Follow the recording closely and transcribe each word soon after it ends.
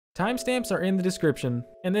Timestamps are in the description.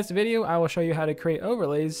 In this video, I will show you how to create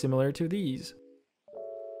overlays similar to these.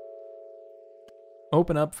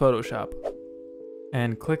 Open up Photoshop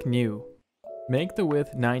and click New. Make the width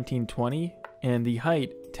 1920 and the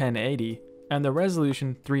height 1080 and the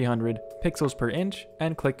resolution 300 pixels per inch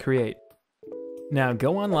and click Create. Now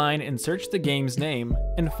go online and search the game's name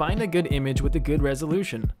and find a good image with a good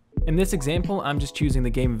resolution. In this example, I'm just choosing the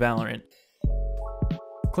game Valorant.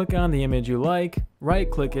 Click on the image you like,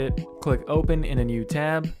 right-click it, click Open in a new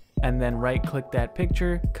tab, and then right-click that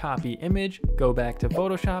picture, copy image, go back to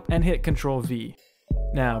Photoshop, and hit Ctrl-V.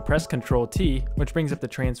 Now press Ctrl-T, which brings up the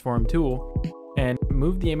Transform tool, and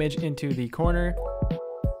move the image into the corner,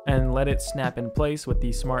 and let it snap in place with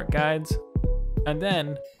these smart guides. And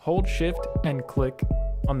then hold Shift and click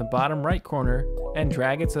on the bottom right corner, and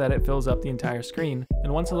drag it so that it fills up the entire screen.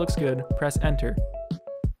 And once it looks good, press Enter.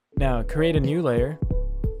 Now create a new layer,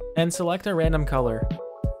 and select a random color.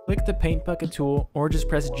 Click the Paint Bucket tool or just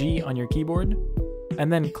press G on your keyboard,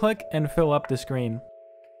 and then click and fill up the screen.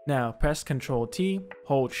 Now press Ctrl-T,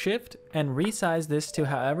 hold Shift, and resize this to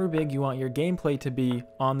however big you want your gameplay to be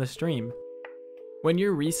on the stream. When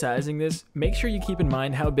you're resizing this, make sure you keep in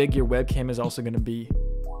mind how big your webcam is also going to be.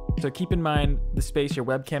 So keep in mind the space your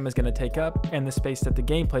webcam is going to take up and the space that the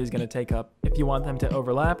gameplay is going to take up. If you want them to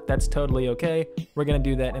overlap, that's totally okay. We're going to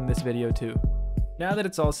do that in this video too. Now that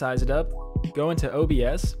it's all sized up, go into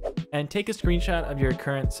OBS and take a screenshot of your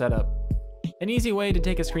current setup. An easy way to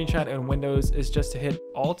take a screenshot in Windows is just to hit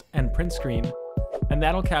Alt and Print Screen, and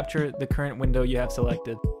that'll capture the current window you have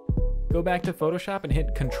selected. Go back to Photoshop and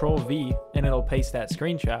hit Ctrl-V and it'll paste that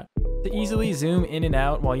screenshot. To easily zoom in and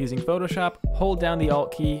out while using Photoshop, hold down the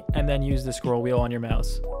Alt key and then use the scroll wheel on your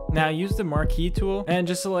mouse. Now use the Marquee tool and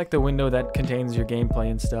just select the window that contains your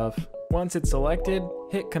gameplay and stuff. Once it's selected,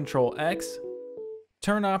 hit Ctrl-X,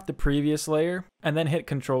 turn off the previous layer, and then hit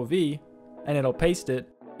Ctrl-V, and it'll paste it.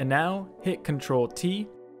 And now hit Ctrl-T,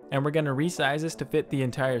 and we're going to resize this to fit the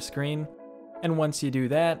entire screen. And once you do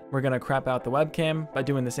that, we're going to crop out the webcam by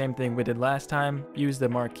doing the same thing we did last time. Use the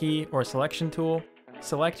Marquee or Selection tool,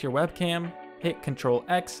 select your webcam, hit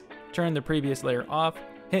Ctrl-X, turn the previous layer off,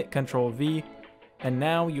 hit Ctrl-V, and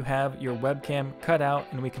now you have your webcam cut out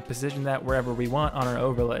and we can position that wherever we want on our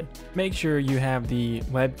overlay. Make sure you have the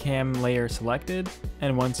webcam layer selected,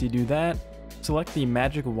 and once you do that, select the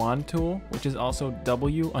magic wand tool, which is also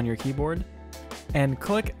W on your keyboard, and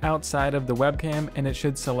click outside of the webcam and it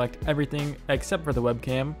should select everything except for the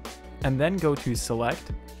webcam, and then go to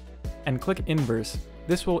Select and click Inverse.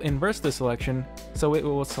 This will inverse the selection so it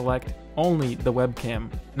will select only the webcam.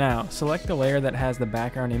 Now select the layer that has the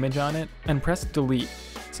background image on it and press Delete.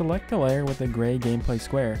 Select the layer with the gray gameplay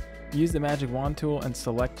square. Use the magic wand tool and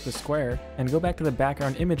select the square and go back to the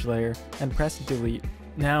background image layer and press Delete.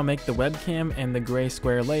 Now make the webcam and the gray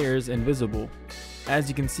square layers invisible. As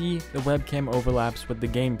you can see, the webcam overlaps with the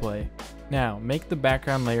gameplay. Now make the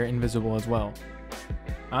background layer invisible as well.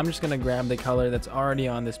 I'm just going to grab the color that's already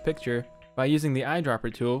on this picture by using the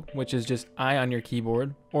eyedropper tool, which is just I on your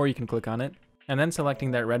keyboard, or you can click on it, and then selecting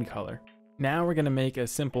that red color. Now we're going to make a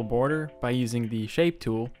simple border by using the shape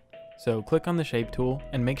tool. So click on the shape tool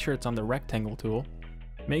and make sure it's on the rectangle tool.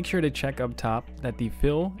 Make sure to check up top that the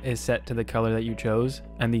fill is set to the color that you chose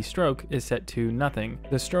and the stroke is set to nothing.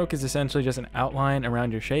 The stroke is essentially just an outline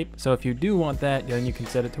around your shape, so if you do want that, then you can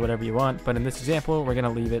set it to whatever you want, but in this example, we're going to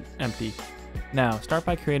leave it empty. Now start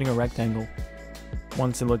by creating a rectangle.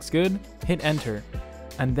 Once it looks good, hit Enter,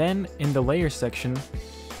 and then in the Layers section,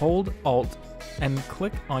 hold Alt and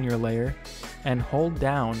click on your layer and hold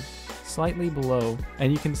down slightly below,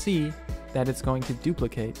 and you can see that it's going to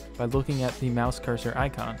duplicate by looking at the mouse cursor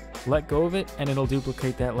icon. Let go of it and it'll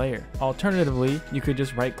duplicate that layer. Alternatively, you could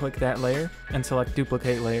just right-click that layer and select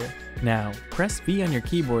Duplicate Layer. Now, press V on your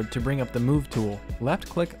keyboard to bring up the Move tool.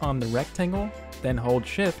 Left-click on the rectangle, then hold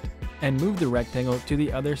Shift, and move the rectangle to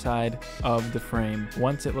the other side of the frame.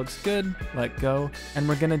 Once it looks good, let go, and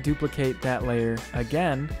we're gonna duplicate that layer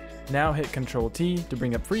again. Now hit Ctrl-T to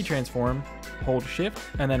bring up Free Transform, hold Shift,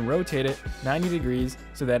 and then rotate it 90 degrees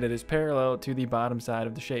so that it is parallel to the bottom side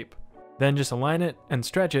of the shape. Then just align it and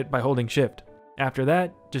stretch it by holding Shift. After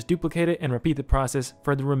that, just duplicate it and repeat the process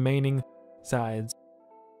for the remaining sides.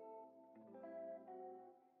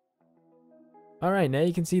 Alright, now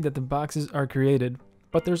you can see that the boxes are created,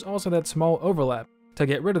 but there's also that small overlap. To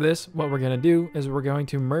get rid of this, what we're going to do is we're going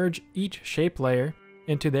to merge each shape layer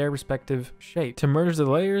into their respective shape. To merge the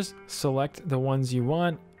layers, select the ones you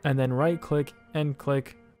want, and then right-click and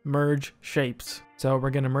click Merge Shapes. So we're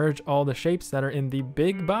going to merge all the shapes that are in the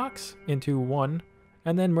big box into one,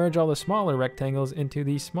 and then merge all the smaller rectangles into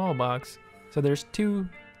the small box. So there's two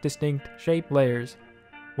distinct shape layers.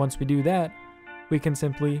 Once we do that, we can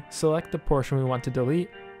simply select the portion we want to delete,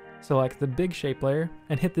 select the big shape layer,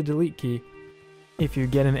 and hit the delete key. If you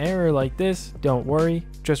get an error like this, don't worry,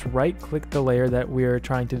 just right-click the layer that we're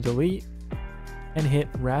trying to delete and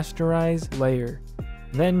hit rasterize layer.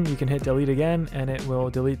 Then you can hit delete again and it will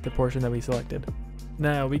delete the portion that we selected.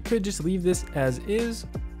 Now we could just leave this as is.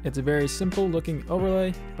 It's a very simple looking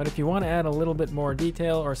overlay, but if you want to add a little bit more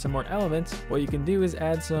detail or some more elements, what you can do is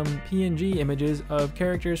add some PNG images of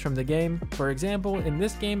characters from the game. For example, in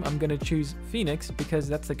this game, I'm going to choose Phoenix because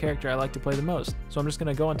that's the character I like to play the most. So I'm just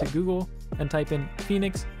going to go onto Google and type in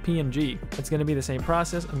Phoenix PNG. It's going to be the same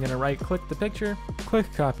process. I'm going to right click the picture,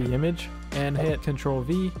 click copy image, and hit Ctrl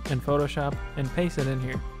V in Photoshop and paste it in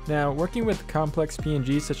here. Now, working with complex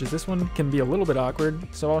PNGs such as this one can be a little bit awkward,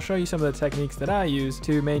 so I'll show you some of the techniques that I use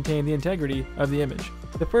to maintain the integrity of the image.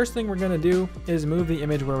 The first thing we're going to do is move the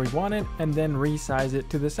image where we want it and then resize it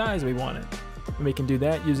to the size we want it. And we can do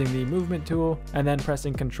that using the movement tool and then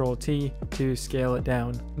pressing Ctrl T to scale it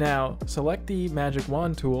down. Now, select the magic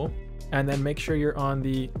wand tool and then make sure you're on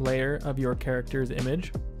the layer of your character's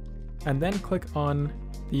image, and then click on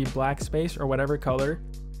the black space or whatever color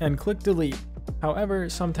and click delete. However,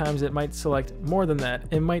 sometimes it might select more than that.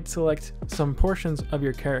 It might select some portions of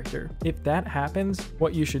your character. If that happens,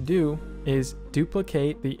 what you should do is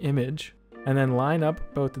duplicate the image and then line up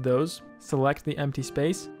both of those, select the empty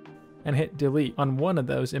space and hit delete on one of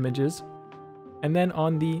those images. And then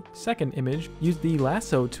on the second image, use the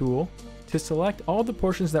lasso tool to select all the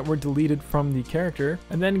portions that were deleted from the character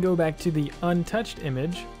and then go back to the untouched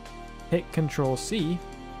image, hit Ctrl C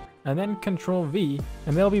and then Ctrl V,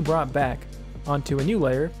 and they'll be brought back onto a new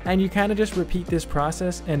layer. And you kind of just repeat this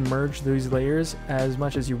process and merge those layers as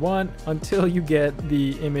much as you want until you get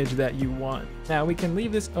the image that you want. Now we can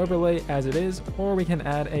leave this overlay as it is, or we can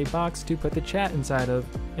add a box to put the chat inside of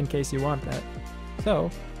in case you want that.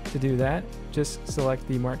 So to do that, just select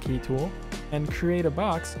the marquee tool and create a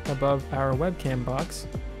box above our webcam box.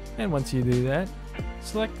 And once you do that,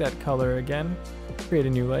 select that color again, create a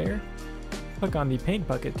new layer, click on the paint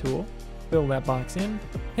bucket tool, fill that box in,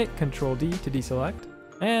 hit Ctrl D to deselect,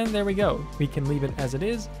 and there we go. We can leave it as it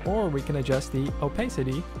is, or we can adjust the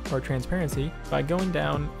opacity or transparency by going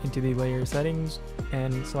down into the layer settings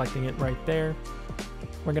and selecting it right there.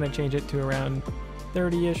 We're gonna change it to around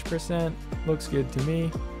 30-ish%, looks good to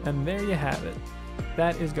me, and there you have it.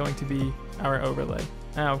 That is going to be our overlay.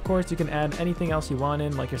 Now, of course, you can add anything else you want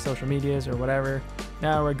in, like your social medias or whatever.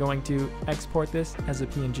 Now we're going to export this as a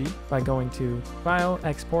PNG by going to File,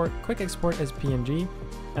 Export, Quick Export as PNG,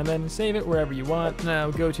 and then save it wherever you want.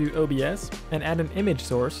 Now go to OBS and add an image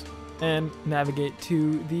source and navigate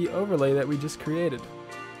to the overlay that we just created.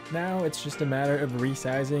 Now it's just a matter of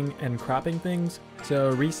resizing and cropping things.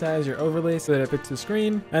 So resize your overlay so that it fits the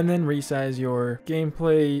screen, and then resize your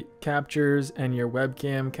gameplay captures and your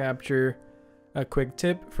webcam capture. A quick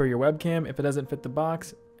tip for your webcam: if it doesn't fit the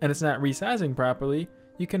box and it's not resizing properly,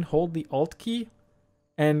 you can hold the Alt key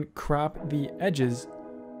and crop the edges.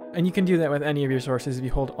 And you can do that with any of your sources. If you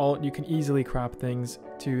hold Alt, you can easily crop things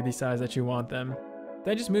to the size that you want them.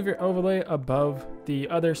 Then just move your overlay above the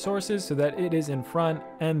other sources so that it is in front,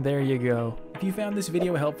 and there you go. If you found this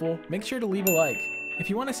video helpful, make sure to leave a like. If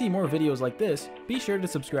you want to see more videos like this, be sure to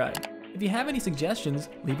subscribe. If you have any suggestions,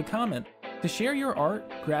 leave a comment. To share your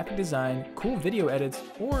art, graphic design, cool video edits,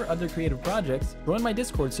 or other creative projects, join my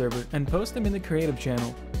Discord server and post them in the creative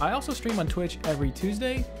channel. I also stream on Twitch every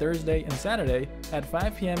Tuesday, Thursday, and Saturday at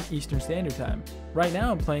 5 p.m. Eastern Standard Time. Right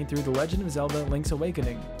now I'm playing through The Legend of Zelda: Link's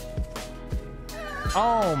Awakening.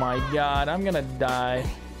 Oh my god, I'm gonna die.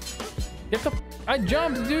 I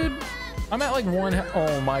jumped, dude! I'm at like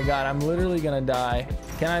oh my god, I'm literally gonna die.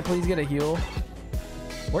 Can I please get a heal?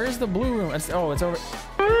 Where's the blue room? It's over.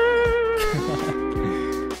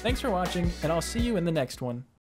 Thanks for watching, and I'll see you in the next one.